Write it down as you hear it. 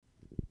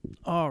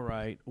All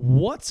right.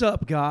 What's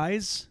up,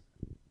 guys?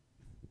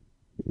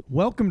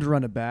 Welcome to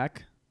Run It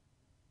Back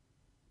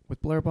with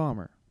Blair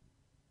Bomber.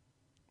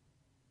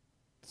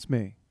 It's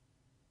me.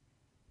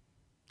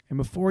 And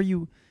before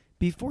you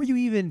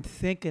even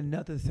think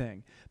another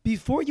thing,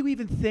 before you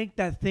even think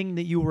that thing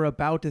that you were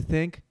about to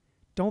think,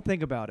 don't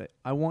think about it.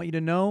 I want you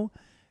to know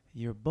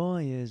your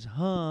boy is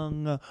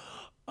hung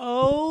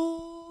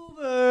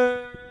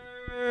over.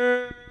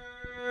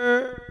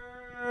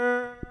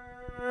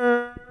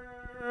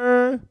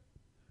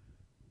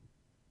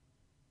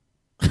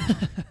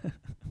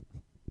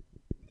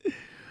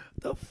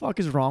 The fuck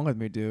is wrong with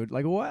me, dude?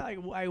 Like what?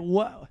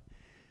 What?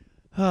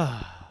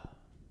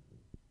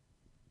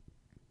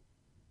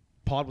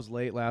 Pod was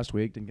late last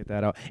week. Didn't get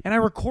that out, and I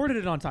recorded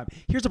it on time.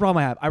 Here's the problem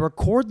I have: I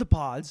record the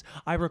pods,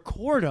 I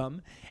record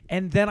them,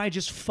 and then I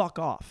just fuck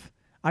off.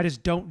 I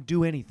just don't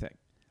do anything.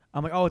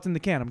 I'm like, oh, it's in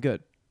the can. I'm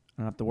good.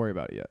 I don't have to worry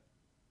about it yet.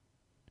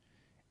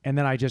 And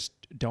then I just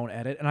don't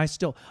edit, and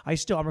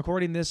I'm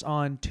recording this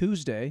on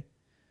Tuesday,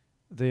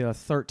 the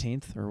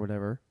 13th or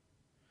whatever.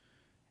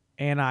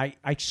 And I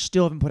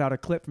still haven't put out a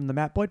clip from the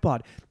Matt Boyd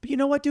pod. But you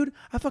know what, dude?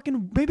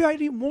 Maybe I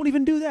won't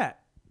even do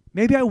that.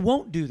 Maybe I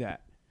won't do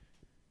that.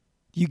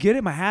 You get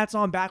it? My hat's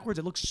on backwards.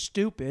 It looks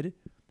stupid.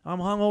 I'm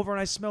hungover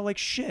and I smell like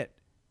shit.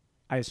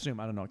 I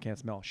assume. I don't know. I can't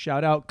smell.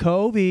 Shout out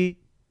Covey.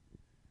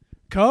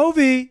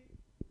 COVID,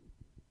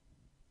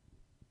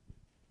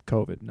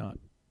 not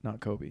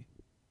Kobe.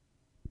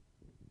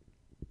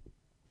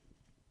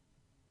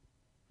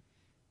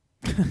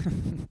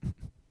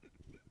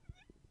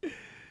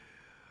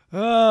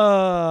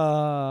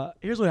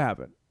 Here's what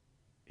happened.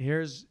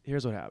 Here's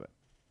what happened.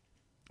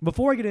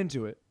 Before I get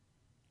into it,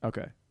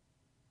 okay,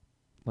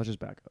 let's just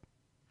back up.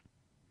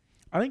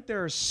 I think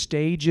there are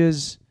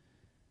stages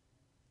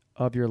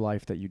of your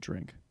life that you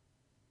drink.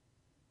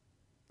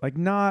 Like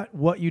not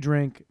what you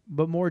drink,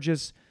 but more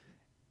just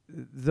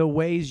the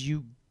ways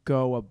you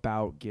go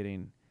about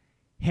getting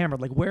hammered,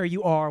 like where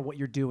you are, what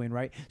you're doing,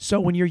 right? So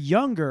when you're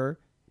younger,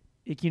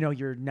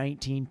 you're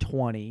 19,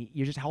 20,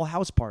 you're just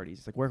house parties.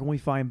 It's like, where can we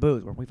find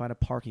booze? Where can we find a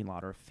parking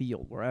lot or a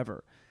field,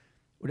 wherever?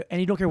 And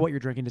you don't care what you're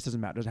drinking. This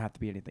doesn't matter. It doesn't have to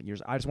be anything.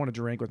 I just want to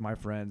drink with my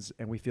friends,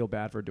 and we feel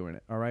bad for doing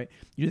it, all right?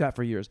 You do that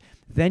for years.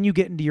 Then you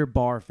get into your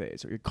bar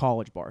phase or your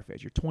college bar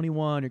phase. You're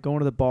 21. You're going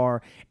to the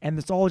bar, and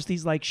it's all just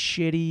these, like,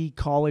 shitty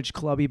college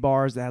clubby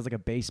bars that has, like, a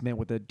basement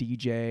with a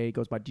DJ.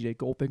 Goes by DJ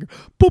Goldfinger.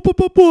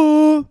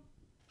 Ba-ba-ba-ba.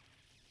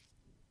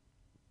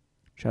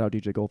 Shout out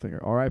DJ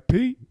Goldfinger.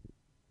 R.I.P.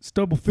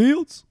 Stubble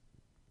Fields.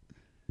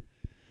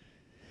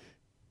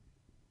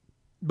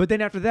 But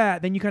then after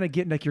that, then you kind of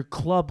get in like your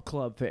club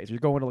phase. You're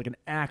going to like an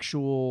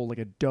actual, like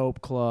a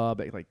dope club,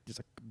 like just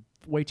like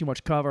way too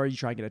much cover. You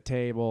try and get a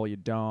table, you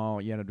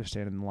don't. You end up just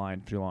standing in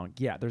line for too long.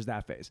 Yeah, there's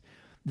that phase.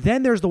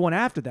 Then there's the one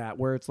after that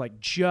where it's like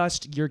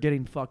just you're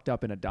getting fucked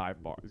up in a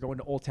dive bar. You're going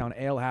to Old Town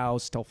Ale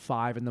House till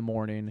 5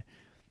 a.m.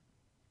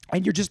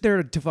 And you're just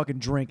there to fucking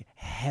drink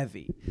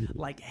heavy.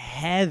 Like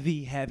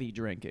heavy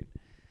drinking.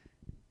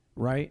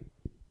 Right?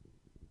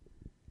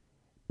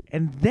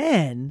 And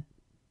then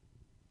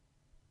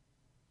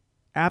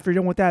after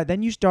you're done with that,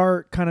 then you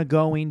start kind of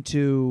going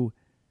to,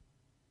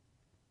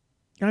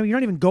 you're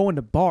not even going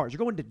to bars. You're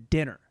going to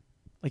dinner.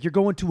 Like you're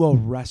going to a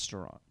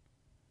restaurant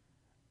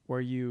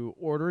where you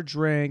order a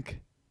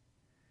drink,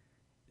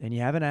 and you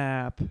have an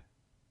app,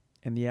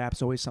 and the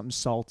app's always something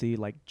salty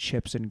like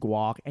chips and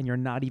guac, and you're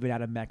not even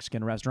at a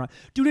Mexican restaurant.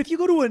 Dude, if you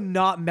go to a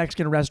not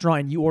Mexican restaurant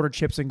and you order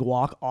chips and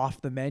guac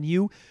off the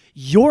menu,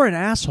 you're an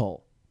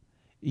asshole.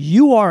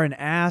 You are an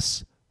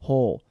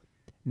asshole.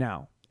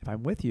 Now, if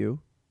I'm with you,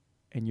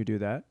 and you do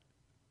that,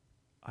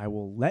 I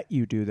will let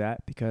you do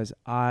that because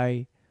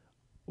I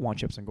want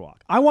chips and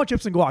guac. I want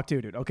chips and guac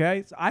too, dude,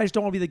 okay? So I just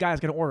don't want to be the guy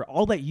that's going to order.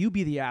 I'll let you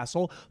be the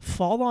asshole.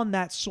 Fall on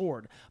that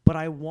sword. But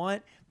I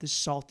want the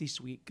salty,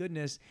 sweet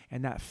goodness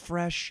and that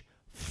fresh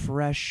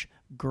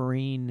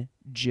green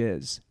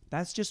jizz.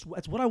 That's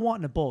what I want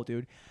in a bowl,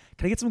 dude.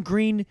 Can I get some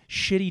green,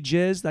 shitty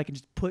jizz that I can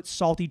just put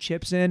salty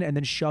chips in and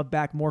then shove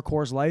back more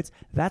Coors Lights?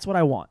 That's what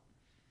I want.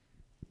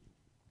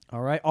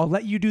 All right? I'll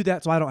let you do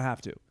that so I don't have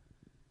to.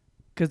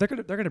 Because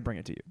they're gonna bring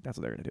it to you. That's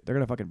what they're gonna do. They're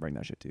gonna fucking bring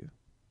that shit to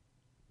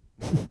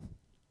you.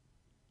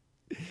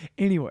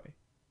 Anyway,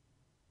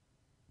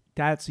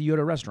 that's you go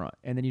to a restaurant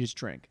and then you just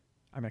drink.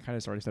 I mean, I kind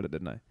of already said it,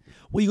 didn't I?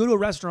 Well, you go to a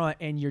restaurant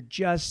and you're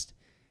just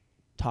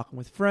talking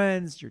with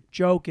friends. You're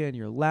joking.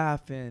 You're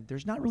laughing.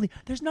 There's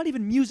not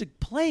even music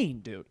playing,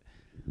 dude.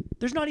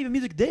 There's not even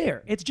music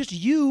there. It's just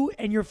you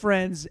and your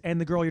friends and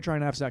the girl you're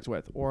trying to have sex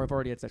with, or have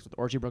already had sex with,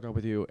 or she broke up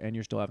with you and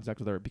you're still having sex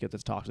with her because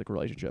it's a toxic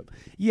relationship.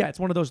 Yeah, it's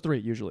one of those three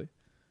usually.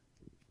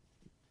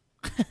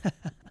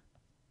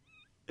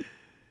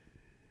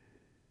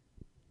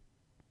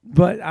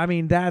 But I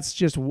mean that's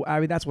what I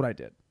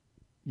did.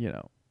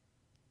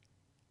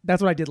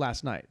 That's what I did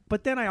last night.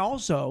 But then I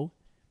also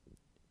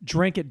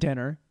drank at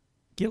dinner,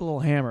 get a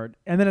little hammered,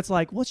 and then it's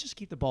like, let's just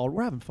keep the ball.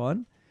 We're having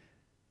fun.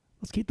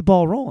 Let's keep the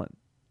ball rolling.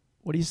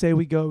 What do you say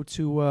we go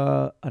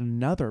to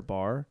another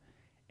bar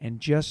and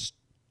just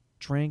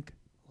drink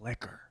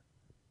liquor?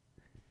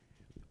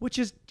 Which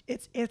is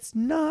It's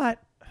not.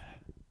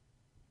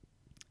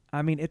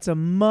 I mean, it's a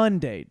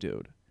Monday,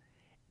 dude.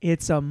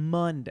 It's a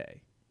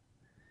Monday.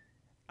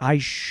 I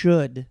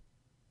should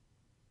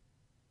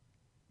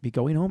be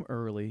going home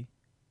early,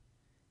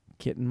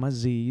 getting my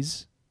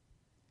Z's,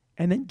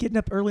 and then getting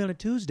up early on a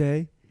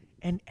Tuesday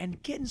and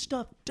getting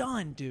stuff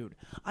done, dude.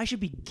 I should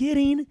be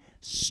getting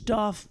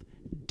stuff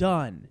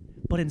done.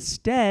 But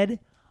instead,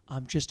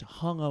 I'm just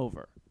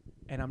hungover.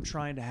 And I'm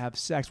trying to have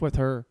sex with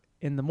her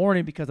in the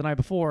morning because the night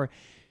before,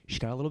 she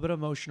got a little bit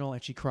emotional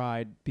and she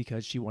cried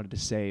because she wanted to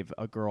save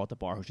a girl at the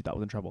bar who she thought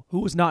was in trouble. Who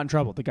was not in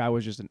trouble. The guy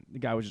was just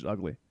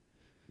ugly.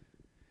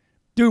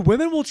 Dude,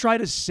 women will try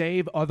to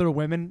save other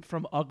women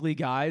from ugly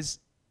guys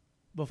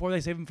before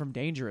they save them from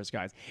dangerous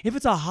guys. If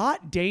it's a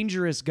hot,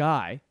 dangerous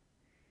guy,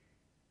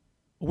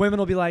 women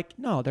will be like,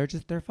 no, they're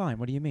fine.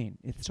 What do you mean?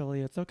 It's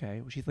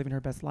okay. She's living her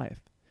best life.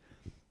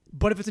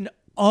 But if it's an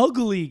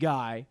ugly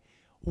guy,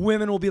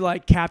 women will be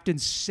like, Captain,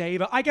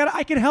 save. I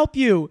can help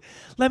you.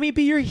 Let me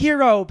be your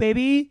hero,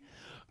 baby.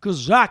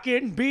 'Cause I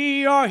can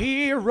be your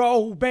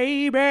hero,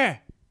 baby.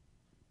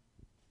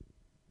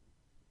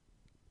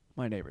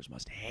 My neighbors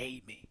must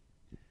hate me.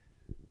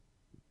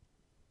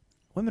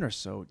 Women,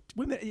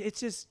 it's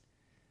just,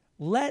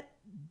 let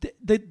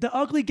the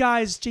ugly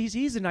guys,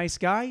 he's a nice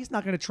guy. He's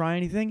not going to try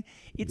anything.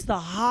 It's the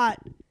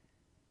hot,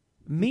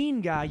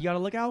 mean guy you got to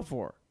look out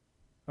for.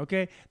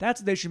 Okay?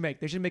 That's what they should make.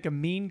 They should make a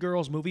Mean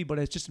Girls movie, but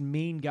it's just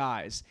mean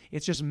guys.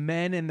 It's just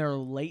men in their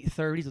late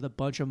 30s with a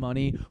bunch of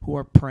money who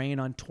are preying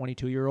on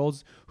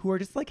 22-year-olds who are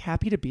just, like,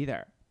 happy to be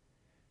there.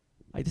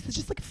 Like, this is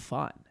just, like,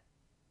 fun.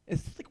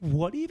 It's like,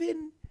 what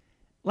even?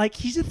 Like,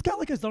 he's just got,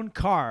 like, his own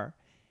car.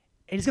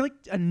 And he's got, like,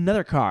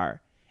 another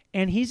car.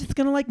 And he's just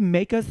going to, like,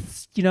 make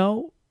us,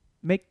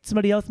 make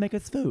somebody else make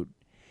us food.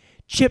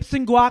 Chips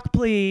and guac,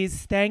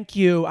 please. Thank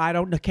you. I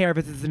don't care if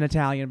this is an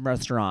Italian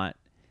restaurant.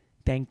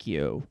 Thank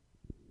you.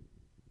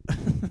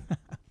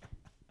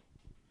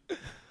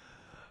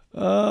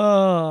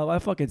 Oh, my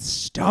fucking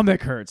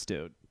stomach hurts,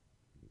 dude.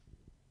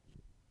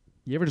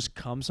 You ever just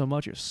cum so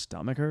much your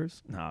stomach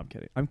hurts? No, I'm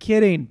kidding. I'm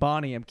kidding,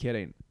 Bonnie. I'm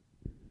kidding.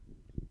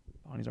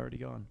 Bonnie's already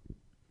gone.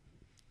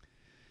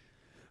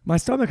 My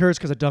stomach hurts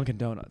because of Dunkin'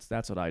 Donuts.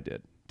 That's what I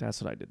did.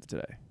 That's what I did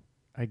today.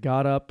 I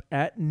got up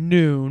at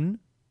noon,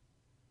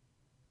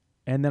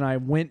 and then I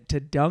went to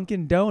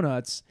Dunkin'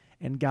 Donuts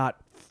and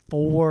got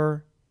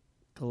 4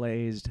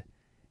 glazed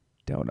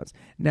donuts.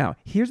 Now,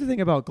 here's the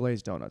thing about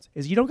glazed donuts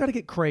is you don't got to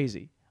get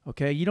crazy,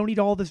 okay? You don't need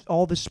all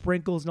the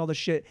sprinkles and all the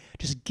shit.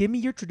 Just give me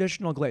your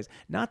traditional glaze,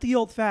 not the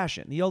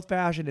old-fashioned. The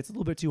old-fashioned, it's a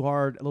little bit too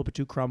hard, a little bit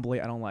too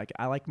crumbly. I don't like it.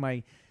 I like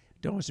my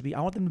donuts to be,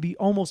 I want them to be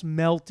almost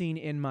melting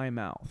in my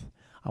mouth.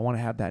 I want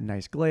to have that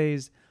nice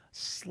glaze,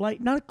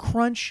 slight, not a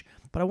crunch,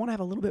 but I want to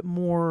have a little bit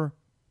more,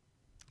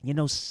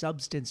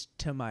 substance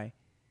to my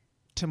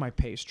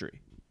pastry.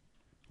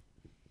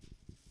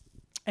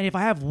 And if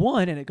I have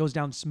one and it goes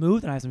down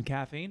smooth and I have some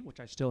caffeine, which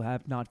I still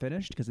have not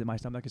finished because my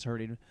stomach is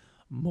hurting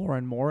more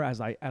and more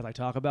as I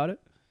talk about it,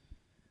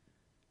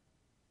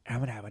 I'm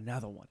gonna have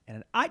another one.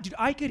 And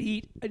I could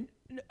eat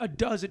 2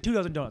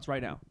 dozen donuts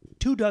right now.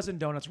 2 dozen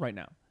donuts right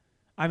now.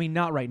 I mean,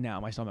 not right now.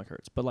 My stomach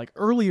hurts, but like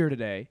earlier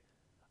today,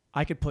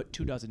 I could put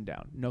 2 dozen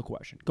down, no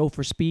question. Go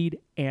for speed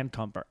and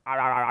comfort.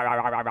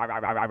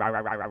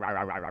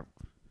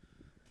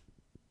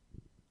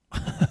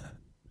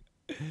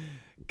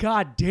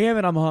 God damn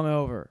it, I'm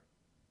hungover.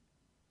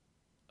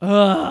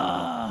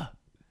 Why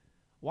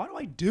do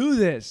I do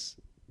this?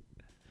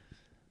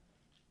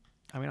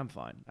 I mean, I'm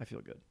fine. I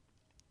feel good.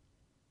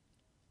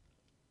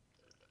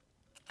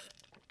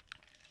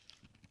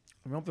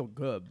 I don't feel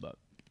good, but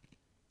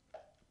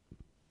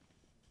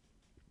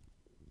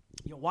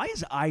why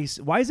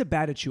is it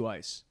bad to chew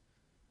ice?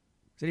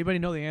 Does anybody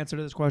know the answer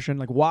to this question?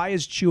 Like, why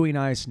is chewing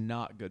ice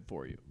not good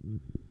for you?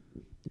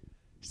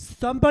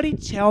 Somebody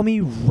tell me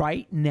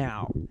right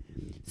now.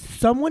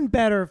 Someone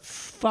better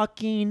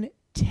fucking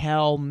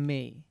tell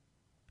me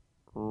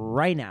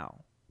right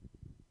now.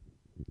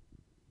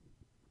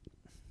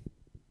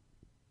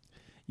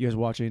 You guys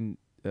watching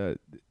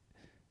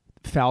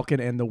Falcon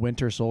and the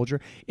Winter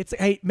Soldier?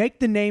 Hey, make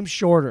the name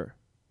shorter.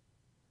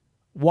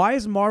 Why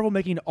is Marvel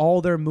making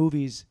all their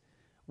movies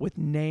with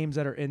names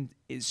that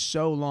is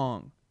so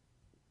long?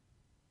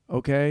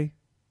 Okay?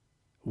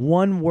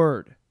 One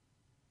word.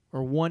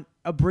 Or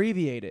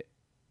abbreviate it.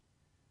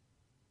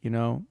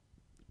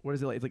 What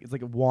is it like? It's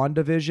like a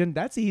WandaVision.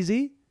 That's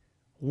easy.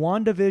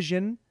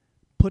 WandaVision,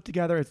 put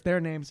together, it's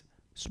their names,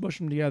 smush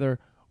them together.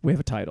 We have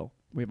a title.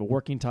 We have a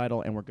working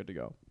title, and we're good to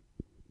go.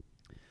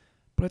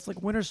 But it's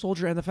like Winter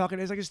Soldier and the Falcon.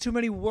 It's too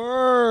many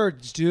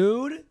words,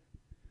 dude.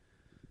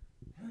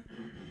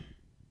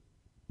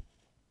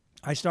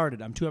 I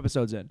started. I'm 2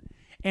 episodes in.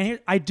 And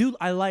I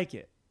like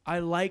it. I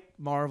like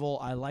Marvel.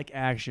 I like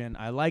action.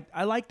 I like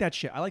that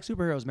shit. I like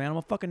superheroes, man. I'm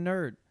a fucking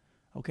nerd.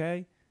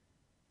 Okay?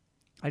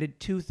 I did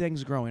 2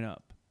 things growing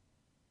up.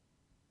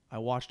 I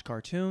watched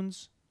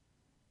cartoons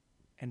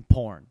and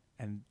porn.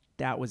 And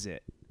that was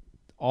it.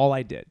 All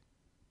I did.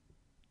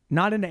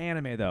 Not into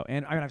anime, though.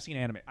 And I've seen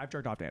anime. I've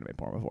jerked off to anime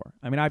porn before.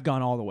 I mean, I've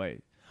gone all the way.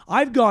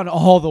 I've gone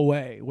all the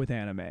way with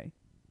anime.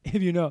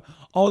 If you know,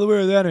 all the way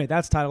with anime.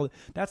 That's title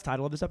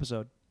of this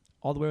episode.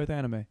 All the way with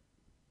anime.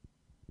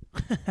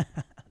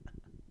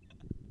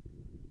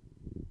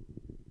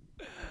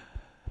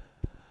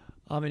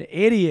 I'm an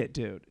idiot,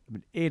 dude. I'm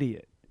an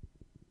idiot.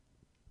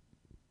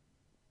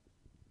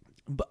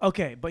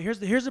 But here's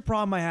the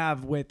problem I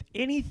have with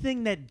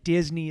anything that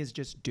Disney is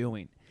just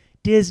doing.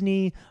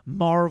 Disney,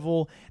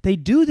 Marvel, they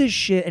do this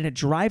shit and it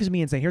drives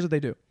me insane. Here's what they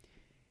do.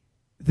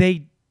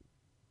 They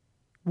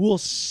will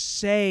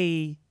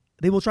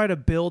try to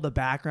build a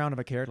background of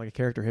a character, like a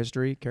character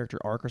history, character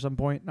arc or some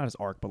point. Not his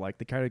arc, but like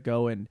they kind of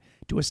go and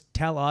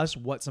tell us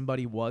what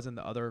somebody was in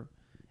the other,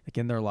 like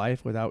in their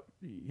life without,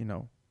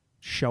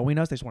 showing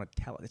us. They just want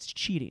to tell it. It's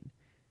cheating,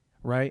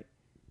 right?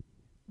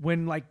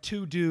 When like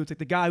two dudes, like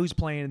the guy who's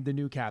playing the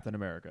new Captain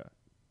America,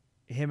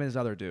 him and his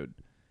other dude,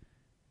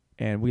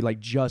 and we like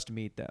just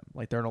meet them.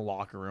 Like they're in a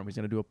locker room. He's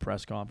going to do a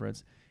press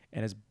conference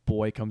and his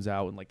boy comes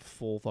out in like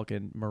full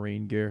fucking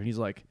Marine gear. And he's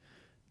like,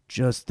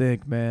 just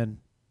think, man,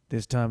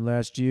 this time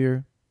last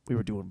year, we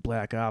were doing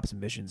Black Ops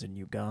missions in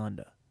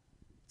Uganda.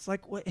 It's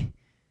like, what?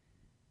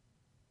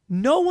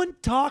 No one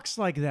talks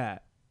like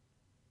that.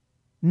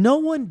 No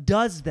one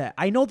does that.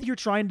 I know that you're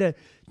trying to,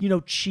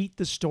 cheat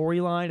the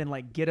storyline and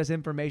like get us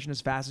information as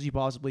fast as you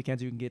possibly can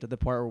so you can get to the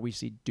part where we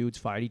see dudes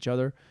fight each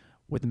other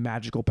with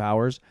magical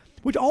powers,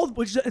 which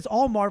it's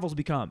all Marvel's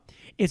become.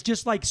 It's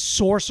just like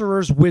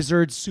sorcerers,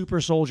 wizards,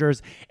 super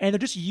soldiers, and they're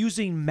just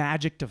using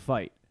magic to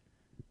fight.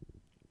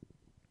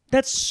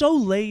 That's so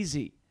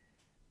lazy.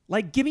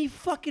 Like, give me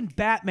fucking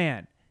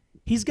Batman.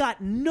 He's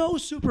got no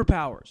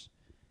superpowers.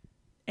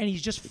 And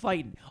he's just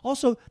fighting.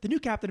 Also, the new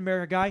Captain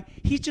America guy,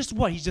 he's just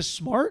what? He's just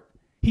smart?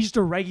 He's just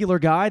a regular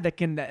guy that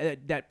can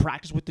that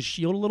practice with the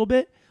shield a little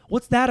bit?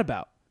 What's that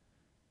about?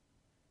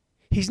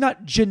 He's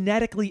not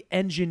genetically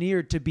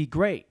engineered to be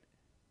great.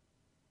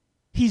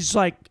 He's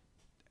like,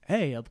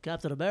 hey, I'm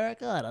Captain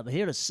America, and I'm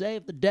here to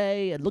save the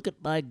day, and look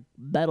at my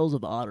medals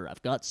of honor.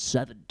 I've got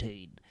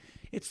 17.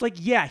 It's like,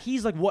 yeah,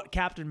 he's like what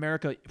Captain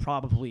America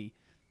probably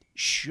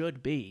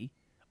should be.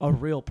 A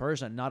real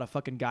person, not a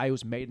fucking guy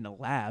who's made in a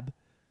lab.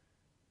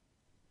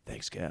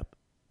 Thanks, Cap.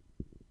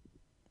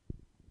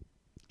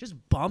 Just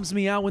bums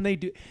me out when they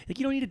do. Like,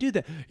 you don't need to do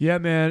that. Yeah,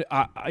 man,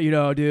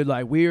 dude,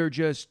 like, we're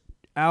just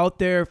out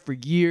there for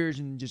years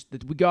and just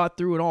we got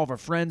through and all of our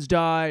friends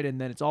died, and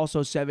then it's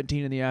also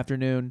 17 in the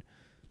afternoon.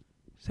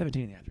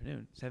 17 in the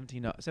afternoon?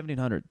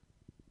 1700.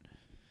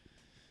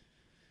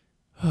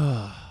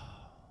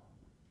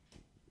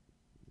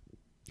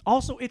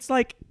 Also, it's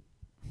like,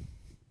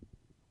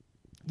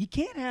 you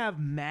can't have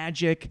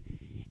magic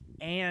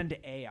and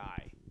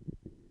AI.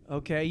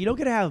 Okay? You don't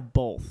get to have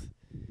both.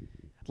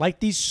 Like,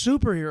 these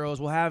superheroes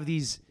will have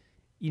these,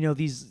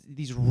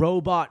 these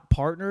robot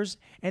partners,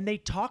 and they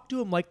talk to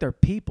them like they're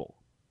people.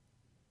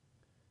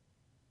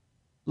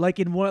 Like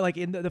in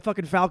the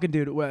fucking Falcon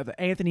dude,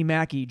 Anthony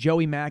Mackie,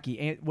 Joey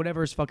Mackie,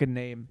 whatever his fucking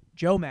name,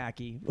 Joe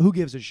Mackie. Who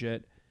gives a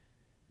shit?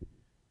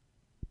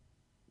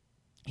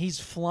 He's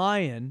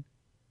flying,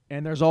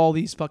 and there's all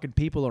these fucking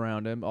people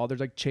around him. There's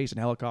like chasing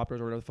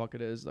helicopters or whatever the fuck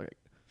it is. Like,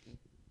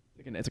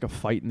 it's like a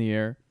fight in the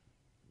air.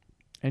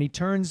 And he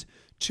turns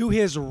to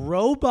his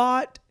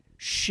robot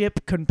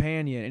ship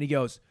companion, and he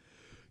goes,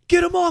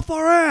 "Get him off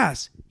our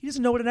ass!" He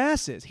doesn't know what an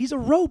ass is. He's a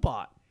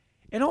robot.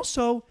 And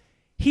also,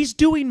 he's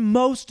doing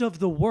most of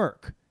the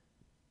work.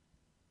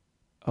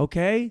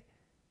 Okay?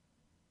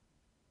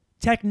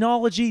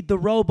 Technology, the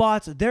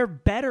robots, they're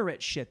better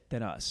at shit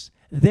than us.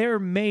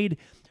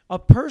 A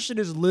person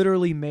is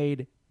literally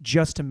made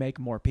just to make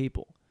more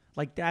people.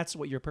 Like, that's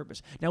what your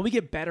purpose. Now, we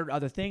get better at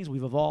other things.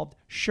 We've evolved.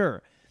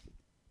 Sure.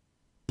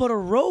 But a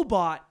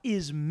robot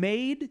is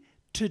made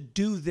to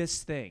do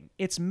this thing.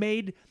 It's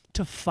made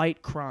to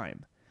fight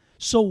crime.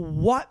 So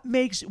what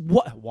makes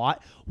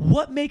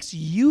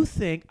you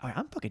think,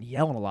 I'm fucking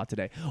yelling a lot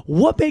today.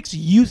 What makes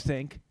you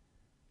think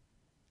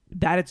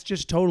that it's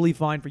just totally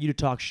fine for you to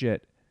talk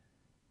shit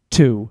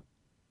to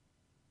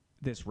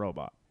this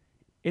robot?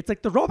 It's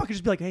like the robot could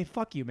just be like, hey,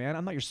 fuck you, man.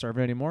 I'm not your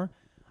servant anymore.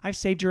 I've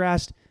saved your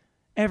ass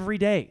every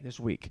day this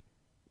week.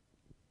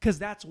 Because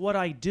that's what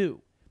I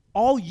do.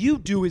 All you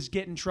do is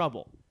get in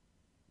trouble.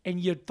 And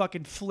you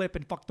fucking flip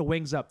and fuck the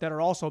wings up that are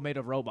also made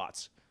of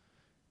robots.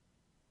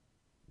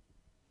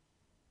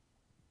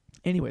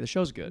 Anyway, the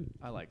show's good.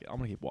 I like it. I'm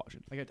going to keep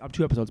watching. I'm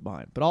 2 episodes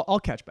behind, but I'll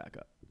catch back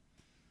up.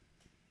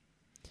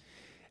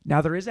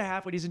 Now, there is a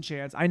halfway decent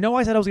chance. I know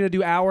I said I was going to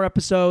do hour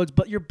episodes,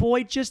 but your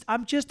boy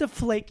I'm just a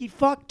flaky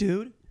fuck,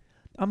 dude.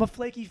 I'm a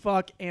flaky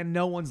fuck, and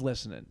no one's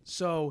listening.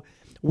 So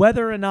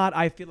whether or not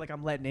I feel like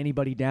I'm letting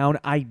anybody down,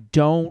 I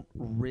don't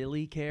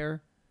really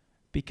care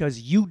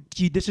because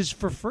this is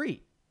for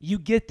free. You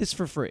get this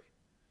for free.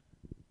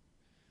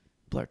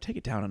 Blair, take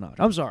it down a notch.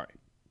 I'm sorry.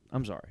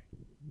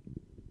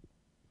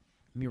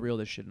 Let me reel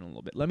this shit in a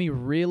little bit. Let me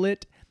reel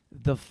it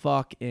the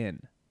fuck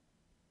in.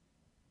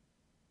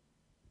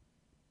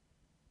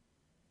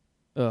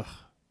 Ugh.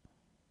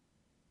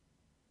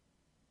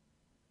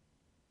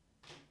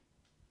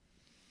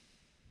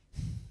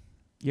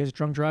 You guys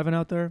drunk driving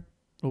out there?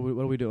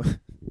 What are we doing?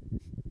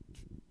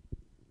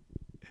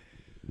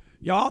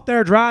 Y'all out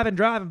there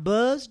driving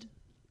buzzed?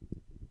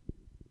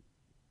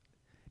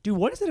 Dude,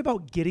 what is it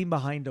about getting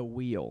behind a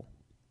wheel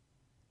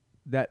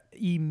that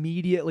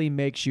immediately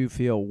makes you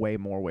feel way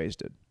more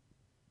wasted?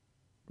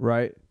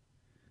 Right?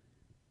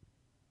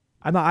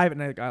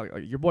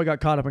 Your boy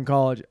got caught up in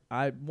college.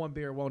 One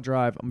beer, won't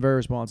drive. I'm very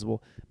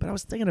responsible. But I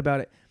was thinking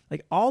about it.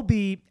 Like, I'll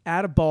be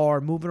at a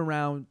bar, moving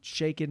around,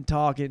 shaking,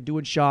 talking,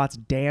 doing shots,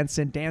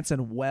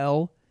 dancing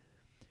well.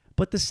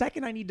 But the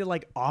second I need to,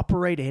 like,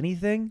 operate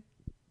anything,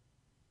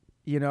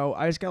 you know,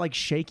 I just got, like,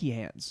 shaky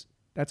hands.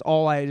 That's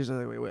all I just,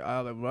 like, wait,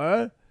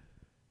 what?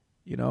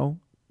 You know?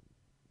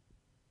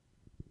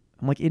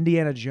 I'm like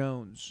Indiana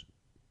Jones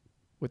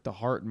with the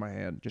heart in my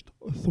hand. Just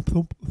thump,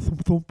 thump,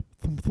 thump, thump,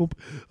 thump,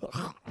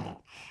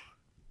 thump.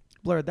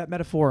 Blair, that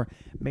metaphor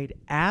made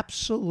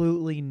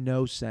absolutely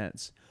no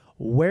sense.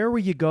 Where were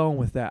you going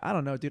with that? I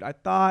don't know, dude. I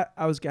thought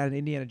I was got an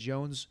Indiana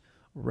Jones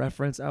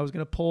reference I was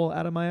going to pull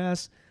out of my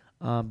ass.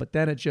 But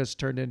then it just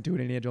turned into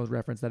an Indiana Jones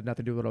reference that had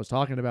nothing to do with what I was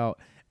talking about.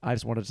 I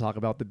just wanted to talk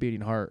about the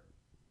beating heart.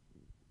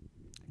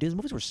 Dude, these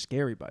movies were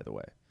scary, by the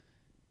way.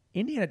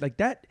 Indiana, like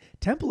that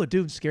Temple of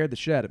Doom scared the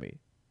shit out of me.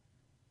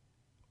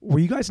 Were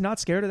you guys not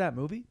scared of that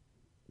movie?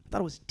 I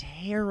thought it was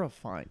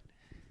terrifying.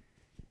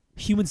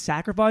 Human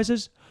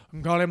sacrifices?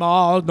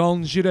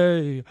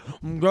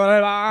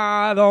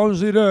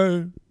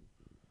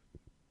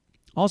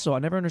 Also, I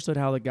never understood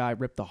how the guy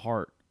ripped the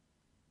heart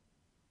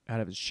out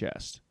of his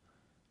chest.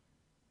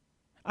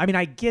 I mean,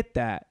 I get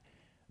that.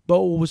 But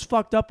what was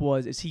fucked up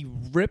is he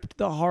ripped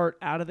the heart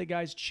out of the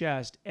guy's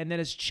chest, and then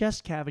his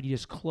chest cavity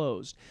just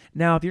closed.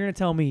 Now, if you're going to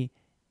tell me,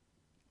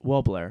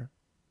 well, Blair,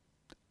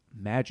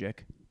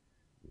 magic.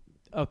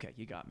 Okay,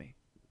 you got me.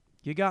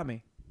 You got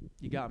me.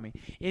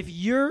 If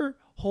your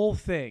whole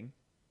thing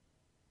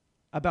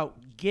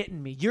about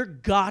getting me, your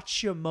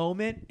gotcha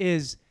moment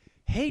is,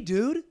 hey,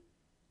 dude,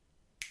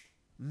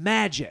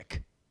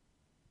 magic.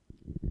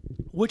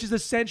 Which is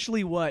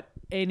essentially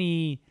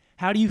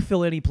how do you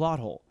fill any plot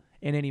hole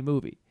in any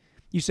movie?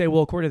 You say,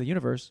 well, according to the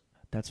universe,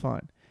 that's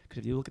fine. Because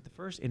if you look at the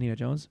first Indiana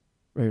Jones,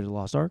 Raiders of the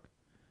Lost Ark,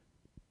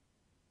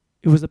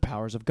 it was the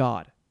powers of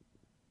God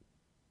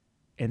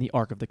and the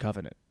Ark of the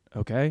Covenant,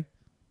 okay?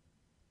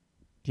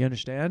 Do you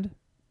understand?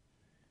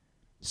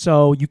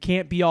 So you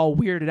can't be all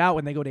weirded out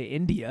when they go to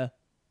India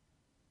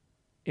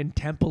in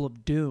Temple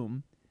of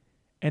Doom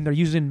and they're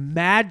using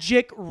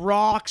magic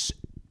rocks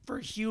for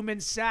human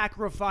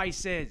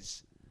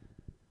sacrifices.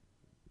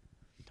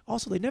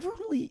 Also, they never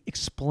really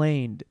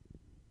explained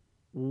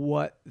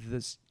what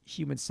this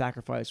human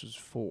sacrifice was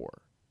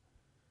for.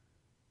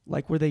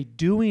 Like, were they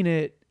doing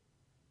it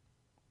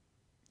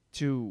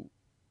to,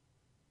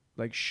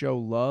 like, show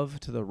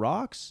love to the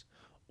rocks?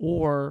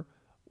 Or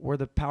were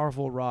the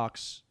powerful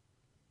rocks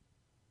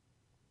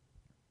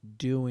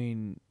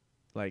doing,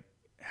 like,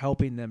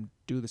 helping them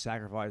do the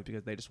sacrifice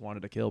because they just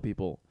wanted to kill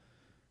people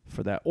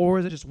for that? Or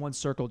is it just one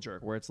circle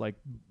jerk where it's like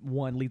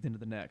one leads into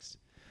the next?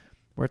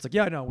 Where it's like,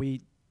 yeah, no,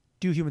 we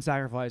do human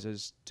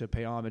sacrifices to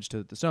pay homage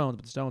to the stones,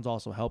 but the stones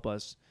also help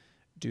us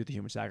do the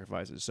human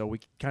sacrifices. So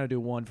we kind of do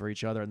one for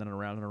each other, and then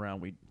around and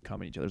around we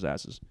come in each other's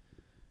asses.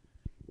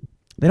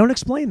 They don't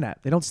explain that.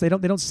 They don't say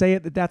it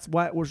that that's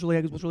what's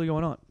really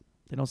going on.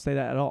 They don't say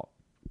that at all.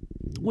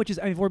 Which is,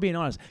 I mean, if we're being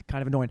honest,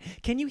 kind of annoying.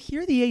 Can you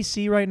hear the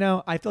AC right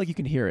now? I feel like you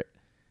can hear it.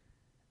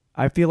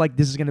 I feel like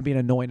this is going to be an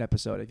annoying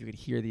episode if you could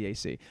hear the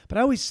AC. But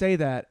I always say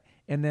that,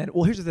 and then,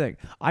 well, here's the thing.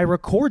 I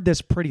record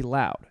this pretty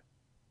loud.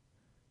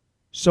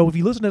 So if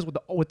you listen to this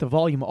with the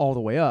volume all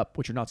the way up,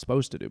 which you're not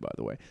supposed to do, by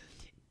the way,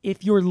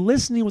 if you're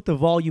listening with the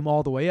volume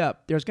all the way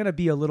up, there's going to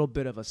be a little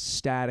bit of a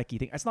staticky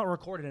thing. It's not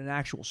recorded in an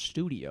actual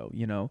studio,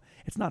 you know.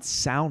 It's not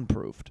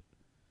soundproofed.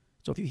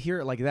 So if you hear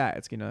it like that,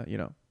 it's going to, you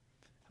know.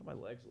 How my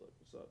legs look?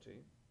 What's up,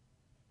 team?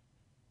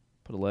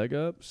 Put a leg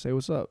up. Say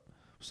what's up.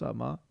 What's up,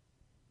 ma?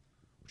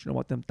 What you know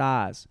about them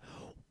thighs?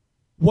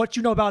 What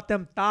you know about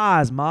them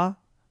thighs, ma?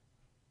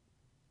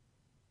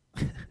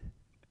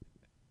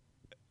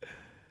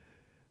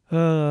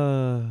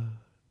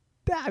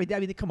 I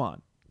mean, come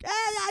on.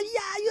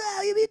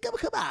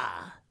 Come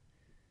on.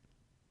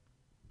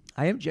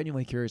 I am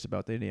genuinely curious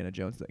about the Indiana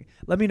Jones thing.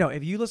 Let me know.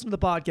 If you listen to the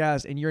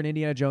podcast and you're an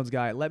Indiana Jones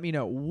guy, let me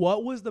know.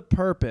 What was the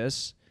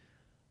purpose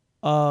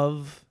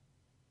of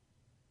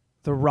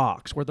the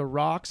rocks? Were the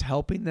rocks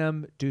helping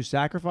them do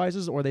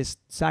sacrifices, or are they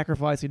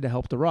sacrificing to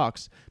help the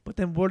rocks? But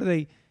then what are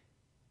they...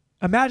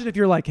 Imagine if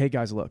you're like, hey,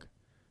 guys, look.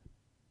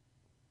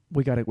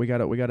 We gotta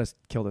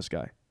kill this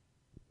guy.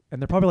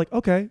 And they're probably like,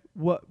 okay,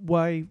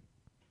 why?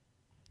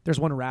 There's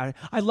one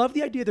I love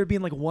the idea of there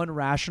being like one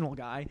rational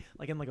guy,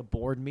 like in like a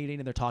board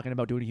meeting, and they're talking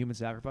about doing a human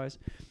sacrifice.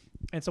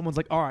 And someone's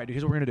like, all right, dude,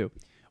 here's what we're gonna do.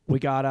 We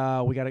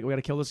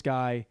gotta kill this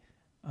guy,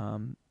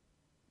 for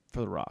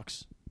the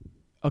rocks.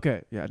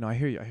 Okay, yeah, no, I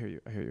hear you.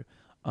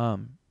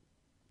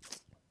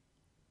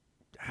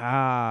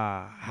 How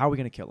are we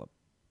gonna kill him?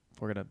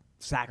 We're gonna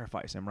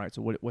sacrifice him, right?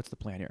 So what's the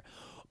plan here?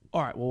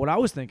 All right. Well, what I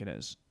was thinking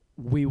is,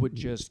 we would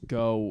just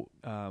go,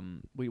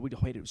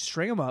 we'd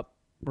string them up,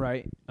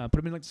 right? Put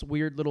them in like this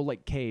weird little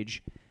like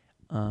cage.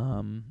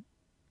 And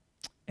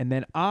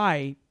then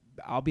I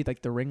I'll be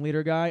like the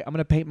ringleader guy. I'm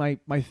gonna paint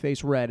my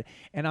face red,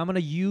 and I'm gonna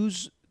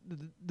use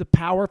the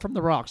power from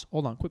the rocks.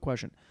 Hold on, quick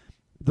question.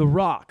 The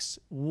rocks,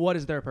 what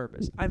is their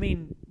purpose? I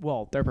mean,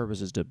 well, their purpose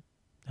is to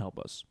help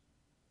us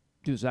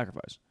do the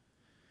sacrifice.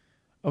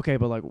 Okay,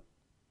 but like,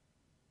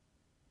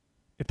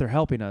 if they're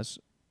helping us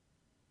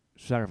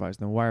sacrifice,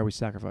 then why are we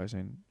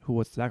sacrificing?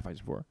 What's the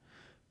sacrificing for?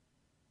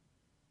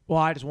 Well,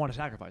 I just want to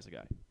sacrifice a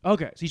guy.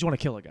 Okay, so you just want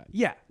to kill a guy.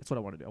 Yeah, that's what I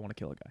want to do. I want to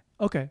kill a guy.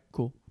 Okay,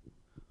 cool.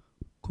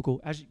 Cool.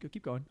 As you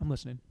keep going, I'm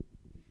listening.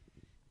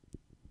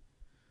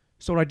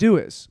 So what I do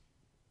is,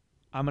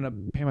 I'm going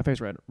to paint my face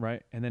red,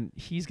 right? And then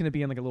he's going to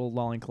be in like a little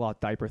loincloth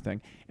diaper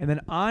thing. And then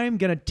I'm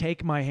going to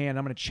take my hand,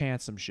 I'm going to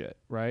chant some shit,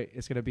 right?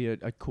 It's going to be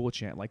a cool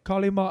chant, like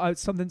Kali Ma,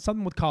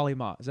 something with Kali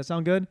Ma. Does that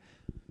sound good?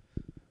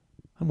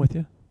 I'm with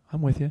you.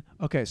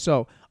 Okay,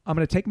 so I'm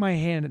going to take my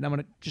hand and I'm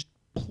going to just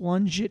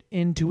plunge it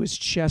into his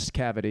chest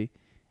cavity.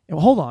 And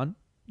hold on.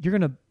 You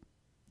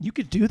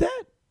could do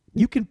that?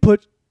 You can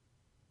put,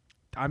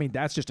 I mean,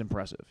 that's just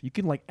impressive. You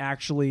can like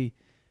actually,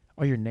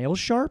 are your nails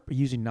sharp? Are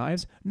you using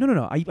knives?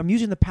 No. I'm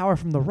using the power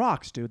from the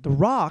rocks, dude. The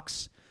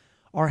rocks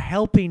are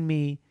helping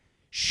me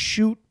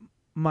shoot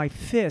my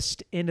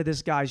fist into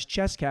this guy's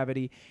chest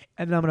cavity,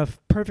 and then I'm going to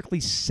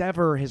perfectly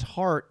sever his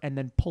heart and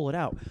then pull it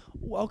out.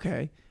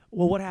 Okay.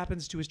 Well, what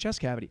happens to his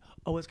chest cavity?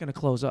 Oh, it's going to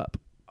close up.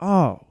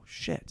 Oh,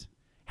 shit.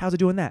 How's it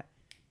doing that?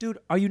 Dude,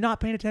 are you not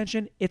paying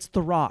attention? It's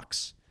the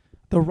rocks.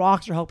 The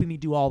rocks are helping me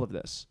do all of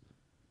this.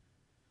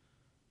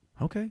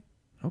 Okay,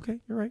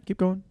 you're right. Keep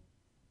going.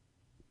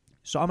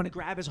 So I'm going to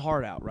grab his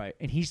heart out, right?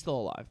 And he's still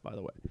alive, by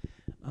the way.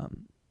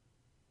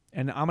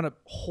 And I'm going to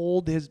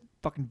hold his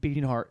fucking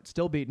beating heart,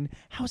 still beating.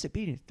 How is it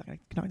beating? It's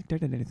not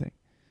connected to anything.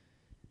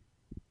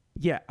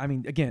 Yeah, I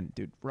mean, again,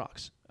 dude,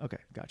 rocks. Okay,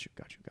 got you.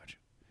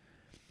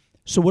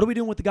 So what are we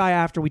doing with the guy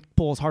after we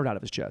pull his heart out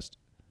of his chest?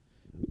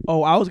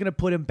 Oh, I was going to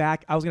put him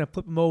back. I was going to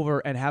flip him over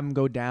and have him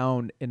go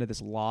down into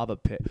this lava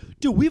pit.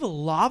 Dude, we have a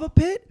lava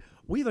pit?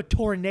 We have a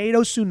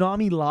tornado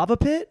tsunami lava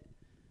pit?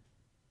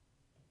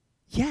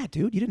 Yeah,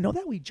 dude, you didn't know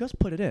that? We just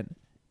put it in.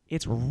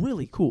 It's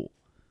really cool.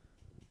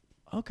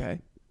 Okay,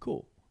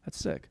 cool. That's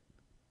sick.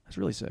 That's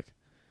really sick.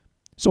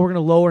 So we're going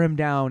to lower him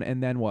down,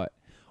 and then what?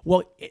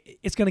 Well,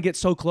 it's going to get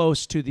so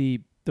close to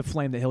the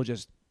flame that he'll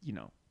just,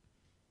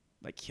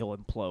 like he'll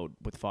implode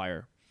with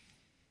fire.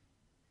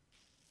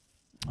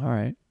 All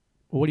right.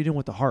 Well, what are you doing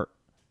with the heart?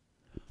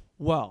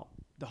 Well,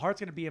 the heart's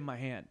going to be in my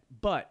hand,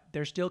 but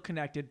they're still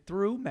connected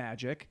through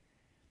magic.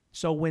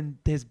 So when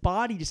his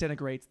body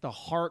disintegrates, the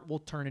heart will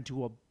turn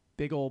into a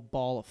big old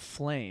ball of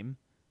flame,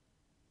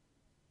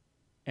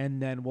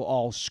 and then we'll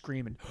all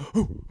scream and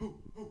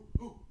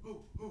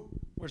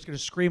we're just going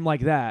to scream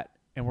like that,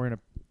 and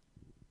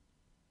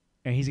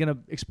he's going to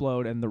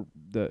explode, and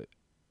the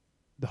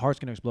heart's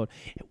going to explode.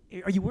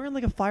 Are you wearing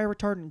like a fire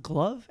retardant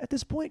glove at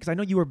this point? Because I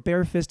know you were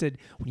barefisted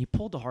when you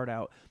pulled the heart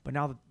out, but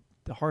now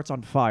the heart's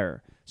on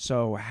fire.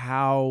 So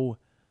how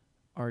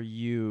are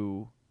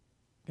you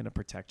going to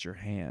protect your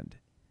hand?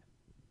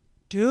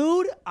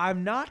 Dude,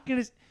 I'm not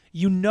going to...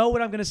 You know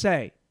what I'm going to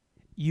say.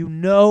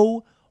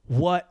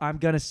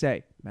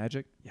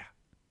 Magic? Yeah.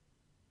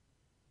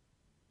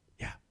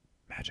 Yeah,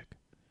 magic.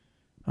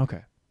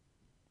 Okay.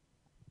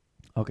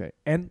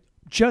 And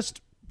just...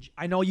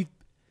 I know you've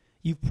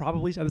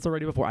probably said this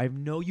already before. I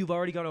know you've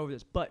already gone over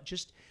this, but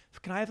just...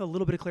 Can I have a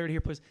little bit of clarity here,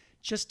 please?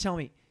 Just tell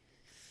me,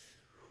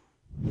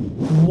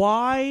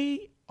 why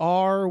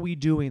are we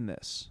doing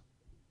this?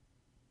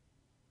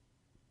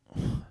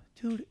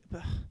 Dude,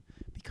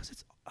 because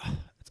it's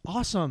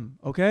awesome,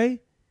 okay?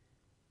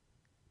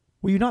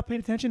 Were you not paying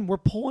attention? We're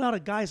pulling out a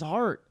guy's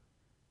heart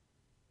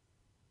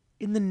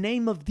in the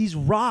name of these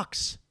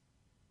rocks.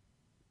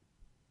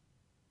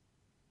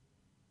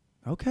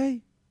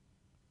 Okay.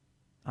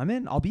 I'm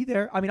in. I'll be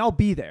there. I'll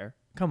be there.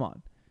 Come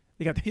on.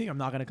 You think I'm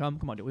not going to come?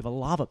 Come on, dude. We have a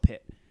lava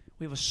pit.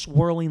 We have a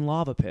swirling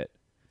lava pit.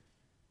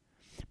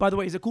 By the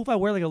way, is it cool if I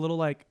wear like a little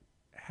like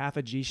half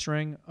a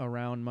G-string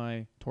around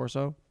my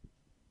torso?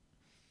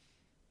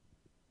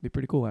 Be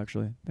pretty cool,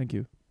 actually. Thank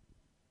you.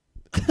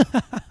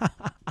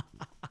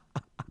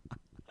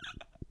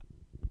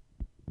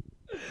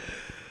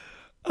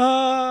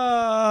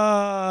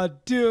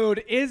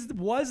 Dude,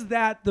 was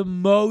that the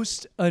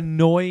most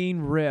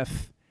annoying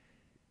riff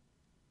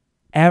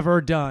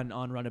ever done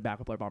on Run It Back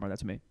with Blair Bomber?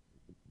 That's me.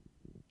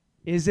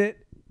 Is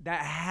it?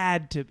 That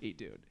had to be,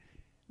 dude.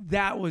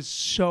 That was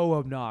so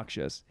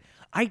obnoxious.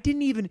 I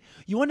didn't even...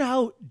 You wonder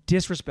how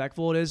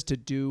disrespectful it is to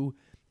do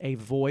a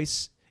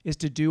voice... is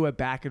to do a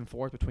back and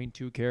forth between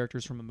two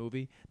characters from a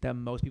movie that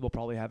most people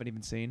probably haven't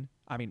even seen.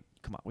 I mean,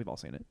 come on, we've all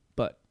seen it.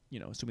 But,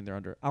 assuming they're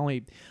under...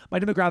 My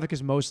demographic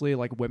is mostly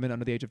like women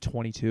under the age of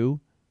 22.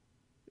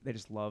 They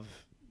just love...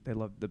 They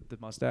love the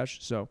mustache,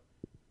 so...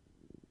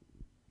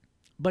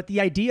 But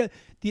the idea...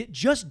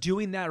 just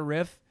doing that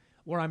riff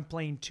where I'm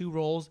playing two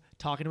roles,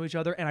 talking to each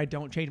other, and I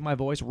don't change my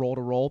voice role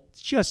to role,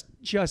 it's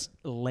just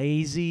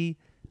lazy.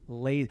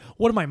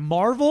 What am I,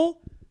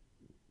 Marvel?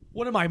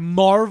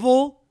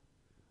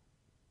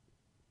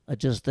 I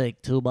just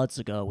think 2 months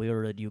ago we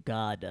were in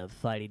Uganda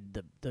fighting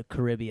the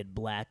Caribbean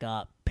Black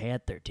Op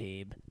Panther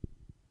team.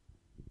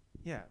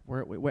 Yeah,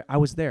 where I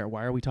was there.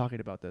 Why are we talking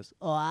about this?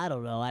 Oh, I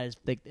don't know. I just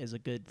think it's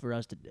good for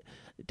us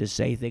to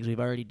say things we've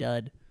already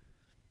done.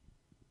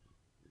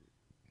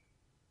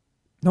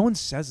 No one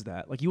says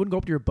that. Like, you wouldn't go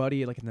up to your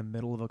buddy like in the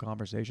middle of a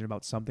conversation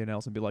about something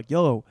else and be like,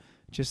 "Yo,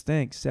 just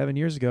think, 7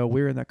 years ago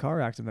we were in that car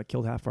accident that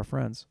killed half our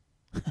friends."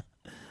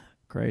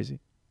 Crazy.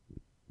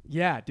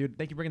 Yeah, dude.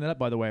 Thank you for bringing that up.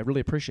 By the way, I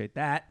really appreciate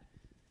that.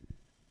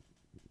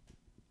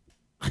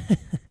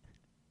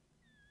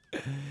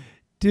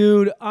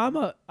 Dude,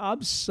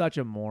 I'm such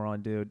a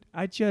moron, dude.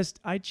 I just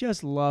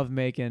love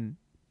making.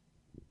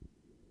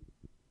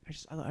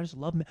 I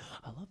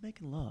love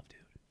making love, dude.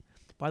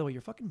 By the way,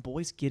 your fucking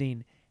boy's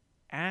getting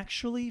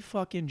actually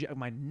fucking.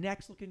 My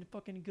neck's looking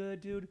fucking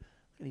good, dude.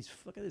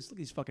 Look at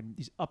these fucking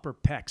these upper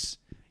pecs.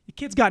 Your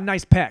kid's got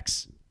nice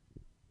pecs.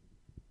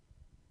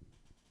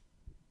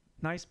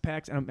 Nice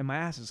pecs, and my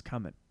ass is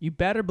coming. You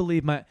better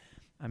believe my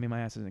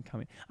ass isn't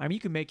coming. I mean,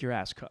 you can make your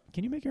ass come.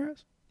 Can you make your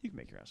ass? You can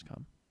make your ass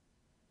come.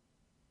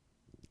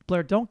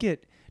 Blair, don't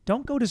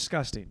go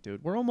disgusting,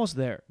 dude. We're almost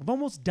there. We've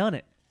almost done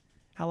it.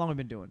 How long have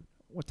we been doing?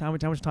 How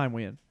much time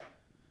we in?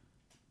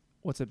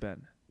 What's it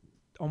been?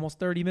 Almost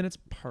 30 minutes?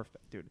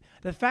 Perfect, dude.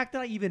 The fact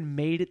that I even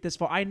made it this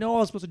far, I know I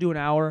was supposed to do an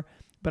hour,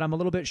 but I'm a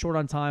little bit short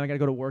on time. I got to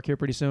go to work here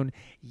pretty soon.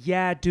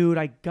 Yeah, dude,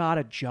 I got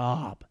a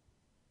job.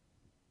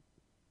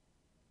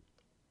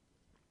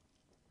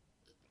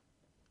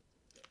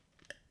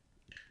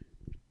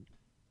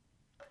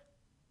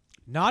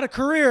 Not a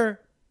career.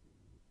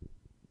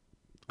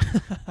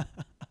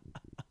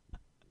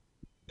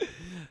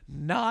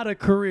 Not a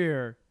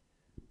career.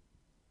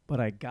 But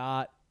I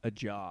got a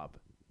job.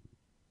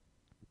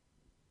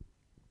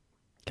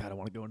 God, I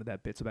want to go into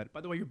that bit so bad.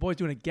 By the way, your boy's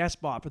doing a guest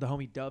spot for the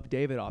homie Dub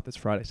Davidoff this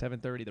Friday,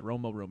 7:30, the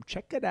Romo Room.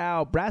 Check it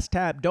out. Brass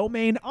Tap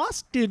Domain,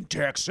 Austin,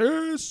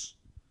 Texas.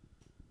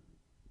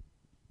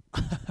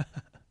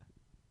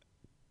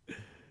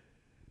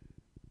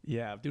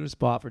 Yeah, I'm doing a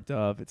spot for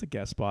Dove. It's a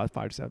guest spot,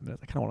 5 to 7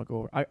 minutes. I kind of want to go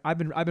over. I've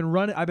been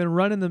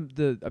running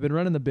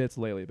the bits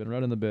lately. I've been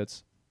running the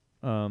bits.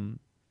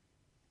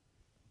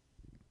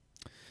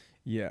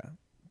 Yeah.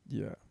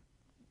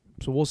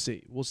 So we'll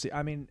see.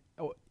 I mean,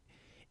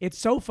 it's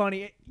so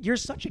funny. You're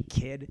such a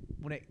kid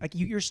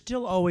you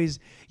still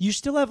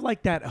have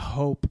like that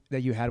hope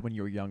that you had when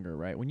you were younger,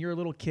 right? When you're a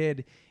little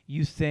kid,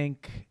 you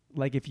think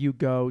like if you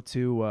go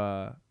to,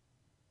 like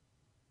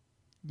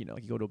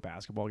you go to a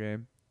basketball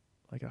game,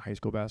 like a high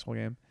school basketball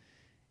game,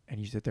 and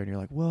you sit there and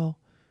you're like, well,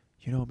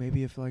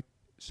 maybe if like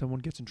someone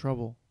gets in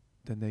trouble,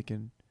 then they'll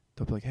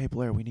be like, hey,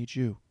 Blair, we need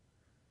you.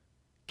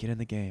 Get in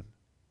the game.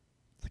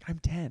 It's like, I'm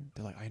 10.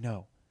 They're like, I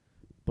know,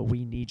 but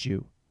we need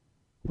you.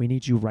 We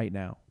need you right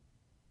now.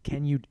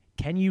 Can you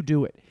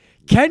do it?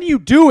 Can you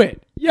do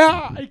it?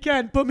 Yeah, I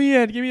can. Put me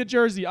in. Give me a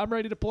jersey. I'm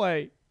ready to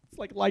play.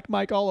 It's like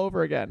Mike all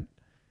over again.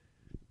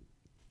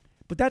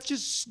 But that's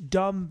just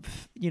dumb,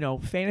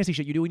 fantasy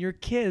shit you do when you're a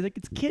kid. Like,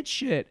 it's kid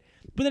shit.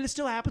 But then it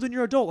still happens when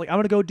you're an adult. Like, I'm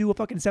going to go do a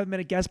fucking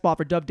 7-minute guest spot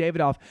for Dub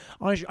Davidoff.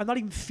 Honestly, I'm not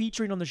even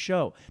featuring on the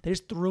show. They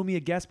just threw me a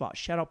guest spot.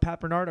 Shout out Pat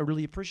Bernard. I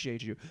really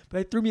appreciate you. But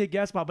they threw me a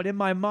guest spot. But in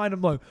my mind,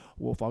 I'm like,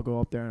 well, if I go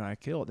up there and I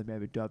kill it, then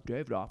maybe Dub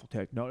Davidoff will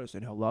take notice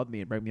and he'll love me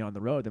and bring me on the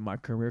road. Then my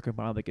career can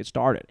finally get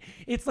started.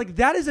 It's like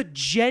that is a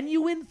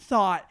genuine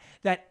thought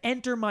that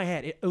entered my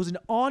head. It was an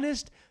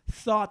honest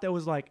thought that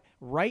was like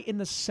right in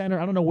the center.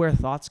 I don't know where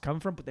thoughts come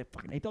from, but they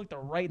feel like they're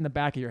right in the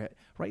back of your head.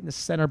 Right in the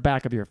center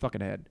back of your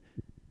fucking head.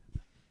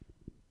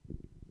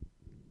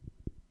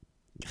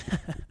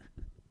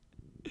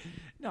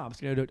 No,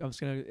 what's gonna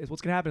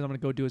happen is I'm gonna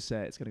go do a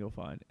set. It's gonna go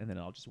fine, and then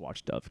I'll just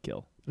watch Dove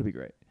kill. It'll be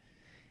great.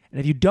 And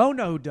if you don't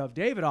know who Dove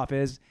Davidoff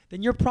is,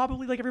 then you're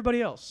probably like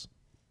everybody else,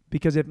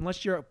 because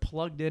unless you're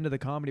plugged into the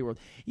comedy world,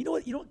 you know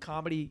what doing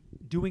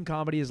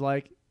comedy is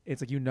like.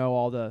 It's like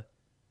all the,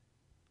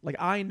 like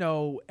I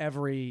know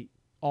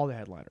all the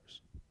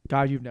headliners,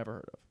 guys you've never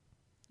heard of,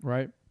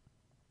 right?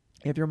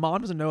 If your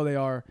mom doesn't know who they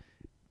are,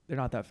 they're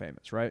not that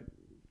famous, right?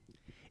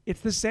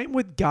 It's the same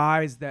with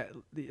guys that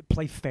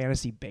play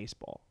fantasy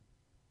baseball,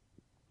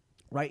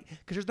 right?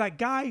 Because there's that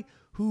guy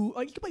who,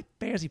 you can play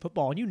fantasy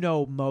football and you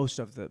know most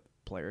of the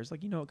players,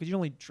 because you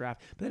only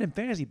draft. But then in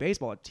fantasy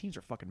baseball, the teams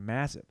are fucking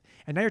massive.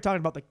 And now you're talking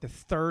about like the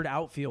third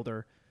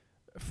outfielder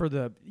for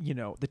the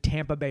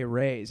Tampa Bay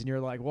Rays, and you're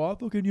like, well, I'm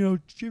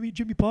fucking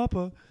Jimmy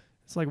Papa.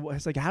 It's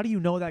like how do you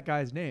know that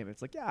guy's name?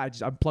 It's like, yeah,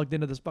 I'm plugged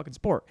into this fucking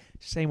sport.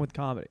 Same with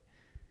comedy.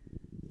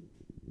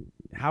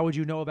 How would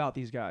you know about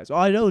these guys? Oh,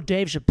 I know who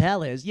Dave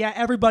Chappelle is. Yeah,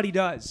 everybody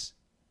does.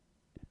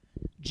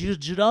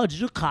 Did you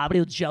do comedy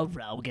with Joe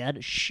Rogan?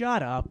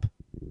 Shut up.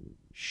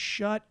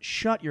 Shut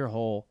your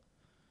hole.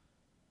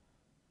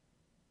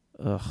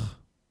 Ugh.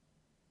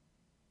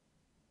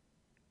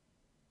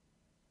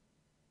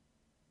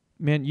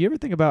 Man, you ever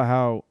think about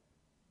how...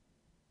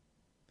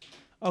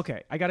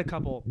 Okay, I got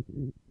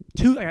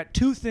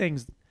two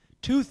things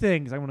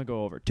I want to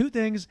go over. Two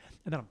things,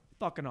 and then I'm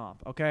fucking off,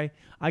 okay?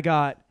 I've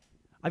got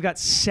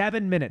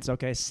 7 minutes,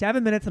 okay?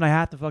 7 minutes and I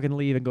have to fucking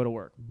leave and go to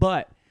work.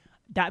 But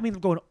that means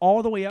I'm going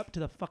all the way up to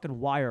the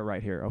fucking wire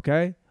right here,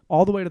 okay?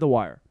 All the way to the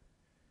wire.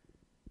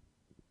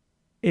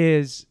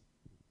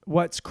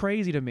 what's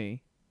crazy to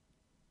me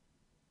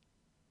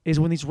is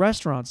when these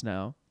restaurants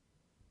now,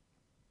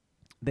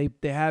 they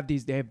have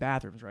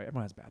bathrooms, right?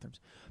 Everyone has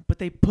bathrooms. But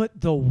they put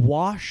the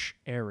wash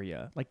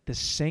area, like the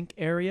sink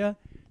area,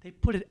 they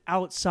put it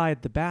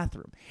outside the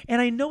bathroom.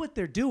 And I know what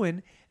they're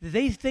doing.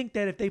 They think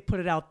that if they put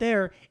it out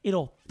there,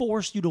 it'll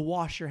force you to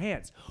wash your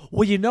hands.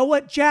 Well, you know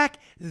what, Jack?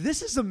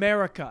 This is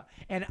America.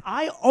 And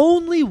I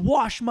only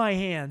wash my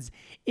hands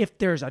if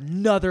there's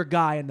another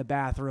guy in the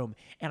bathroom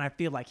and I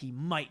feel like he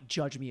might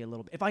judge me a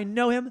little bit. If I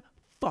know him,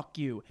 fuck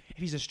you. If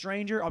he's a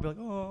stranger, I'll be like,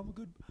 oh,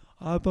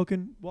 I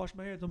fucking wash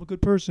my hands. I'm a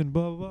good person,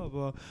 blah, blah,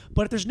 blah.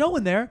 But if there's no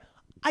one there,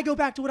 I go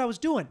back to what I was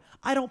doing.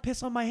 I don't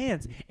piss on my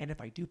hands. And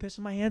if I do piss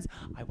on my hands,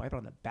 I wipe it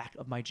on the back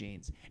of my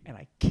jeans. And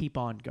I keep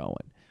on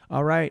going.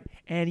 All right?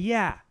 And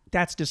yeah,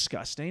 that's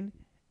disgusting.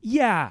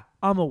 Yeah,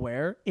 I'm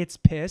aware. It's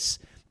piss.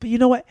 But you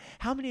know what?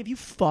 How many of you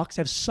fucks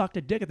have sucked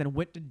a dick and then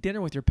went to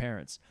dinner with your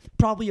parents?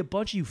 Probably a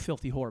bunch of you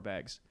filthy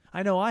whorebags.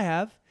 I know I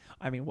have.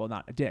 I mean, well,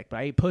 not a dick, but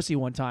I ate pussy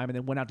one time and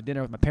then went out to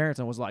dinner with my parents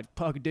and was like,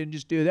 fuck, didn't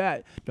just do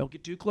that. Don't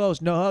get too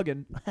close. No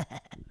hugging.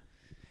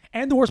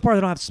 And the worst part is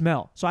I don't have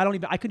smell. So I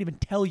couldn't even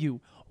tell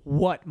you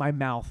what my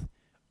mouth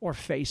or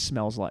face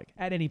smells like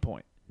at any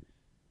point.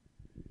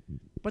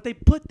 But they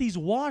put these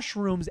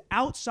washrooms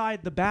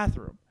outside the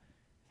bathroom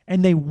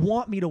and they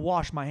want me to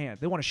wash my hands.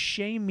 They want to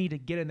shame me to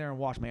get in there and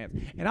wash my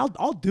hands. And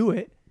I'll do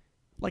it.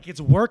 Like it's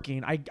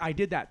working. I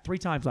did that 3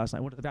 times last night.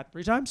 I went to the bathroom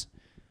 3 times.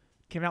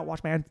 Came out,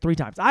 washed my hands 3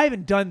 times. I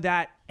haven't done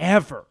that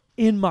ever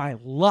in my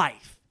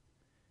life.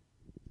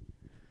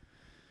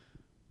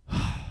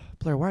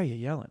 Blair, why are you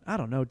yelling? I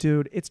don't know,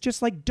 dude. It's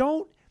just like,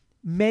 don't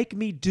make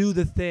me do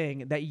the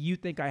thing that you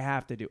think I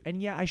have to do.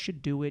 And yeah, I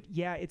should do it.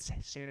 Yeah, it's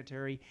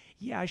sanitary.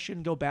 Yeah, I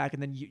shouldn't go back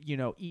and then,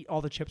 eat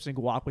all the chips and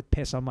guac with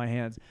piss on my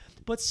hands.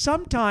 But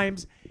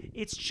sometimes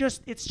it's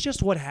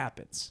just what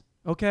happens,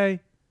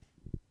 okay?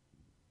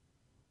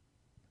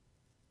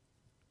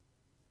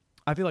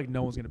 I feel like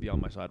no one's going to be on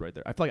my side right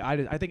there. I feel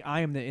like I think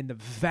I am in the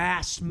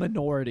vast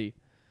minority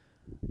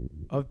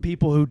of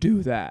people who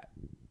do that.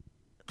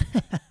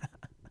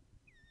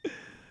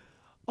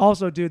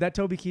 Also, dude, that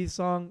Toby Keith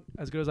song,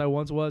 As Good As I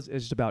Once Was,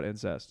 is just about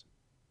incest.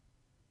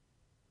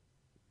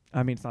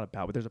 I mean, it's not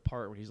about, but there's a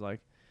part where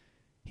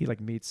he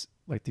meets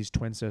like these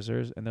twin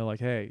sisters and they're like,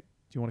 hey,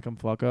 do you want to come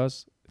fuck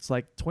us? It's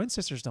like, twin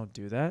sisters don't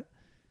do that.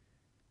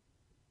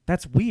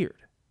 That's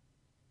weird.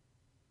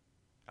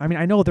 I mean,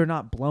 I know they're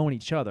not blowing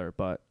each other,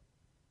 but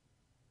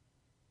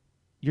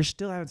you're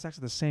still having sex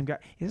with the same guy.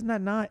 Isn't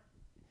that not?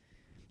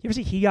 You ever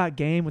see He Got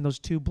Game when those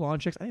 2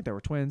 blonde chicks, I think they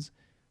were twins,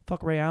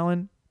 fuck Ray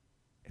Allen?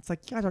 It's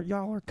like,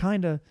 y'all are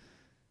kind of,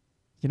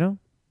 you know?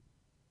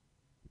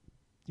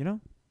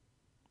 Am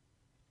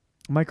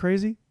I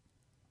crazy?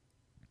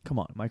 Come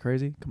on, am I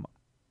crazy? Come on.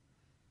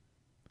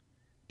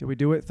 Did we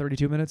do it?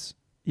 32 minutes?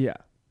 Yeah.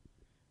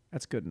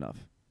 That's good enough.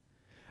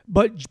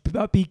 But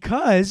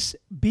because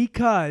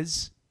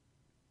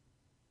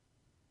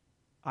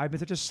I've been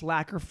such a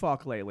slacker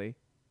fuck lately,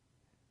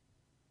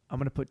 I'm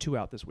going to put 2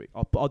 out this week.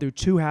 I'll do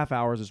 2 half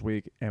hours this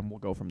week, and we'll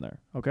go from there.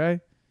 Okay?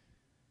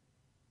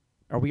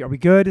 Are we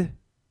good?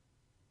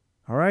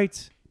 All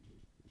right.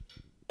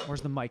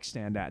 Where's the mic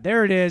stand at?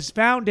 There it is.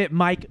 Found it,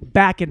 mic.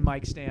 Back in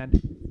mic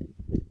stand.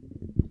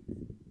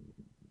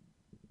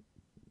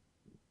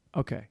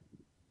 Okay.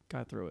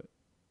 Got through it.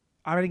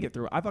 I didn't get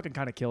through it. I fucking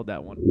kind of killed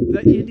that one.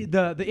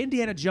 The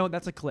Indiana Jones,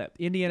 that's a clip.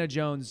 Indiana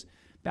Jones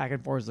back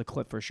and forth is a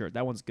clip for sure.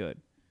 That one's good.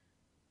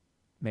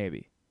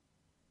 Maybe.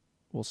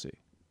 We'll see.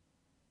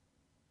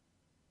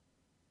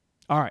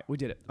 All right, we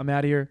did it. I'm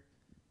out of here.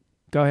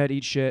 Go ahead,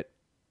 eat shit.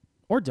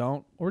 Or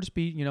don't. Or just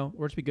be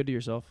good to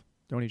yourself.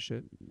 Don't eat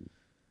shit.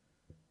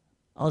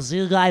 I'll see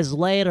you guys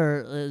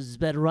later. It's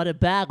been Running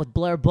Back with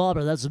Blair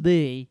Bummer. That's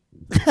me.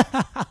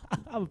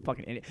 I'm a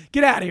fucking idiot.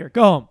 Get out of here.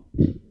 Go home.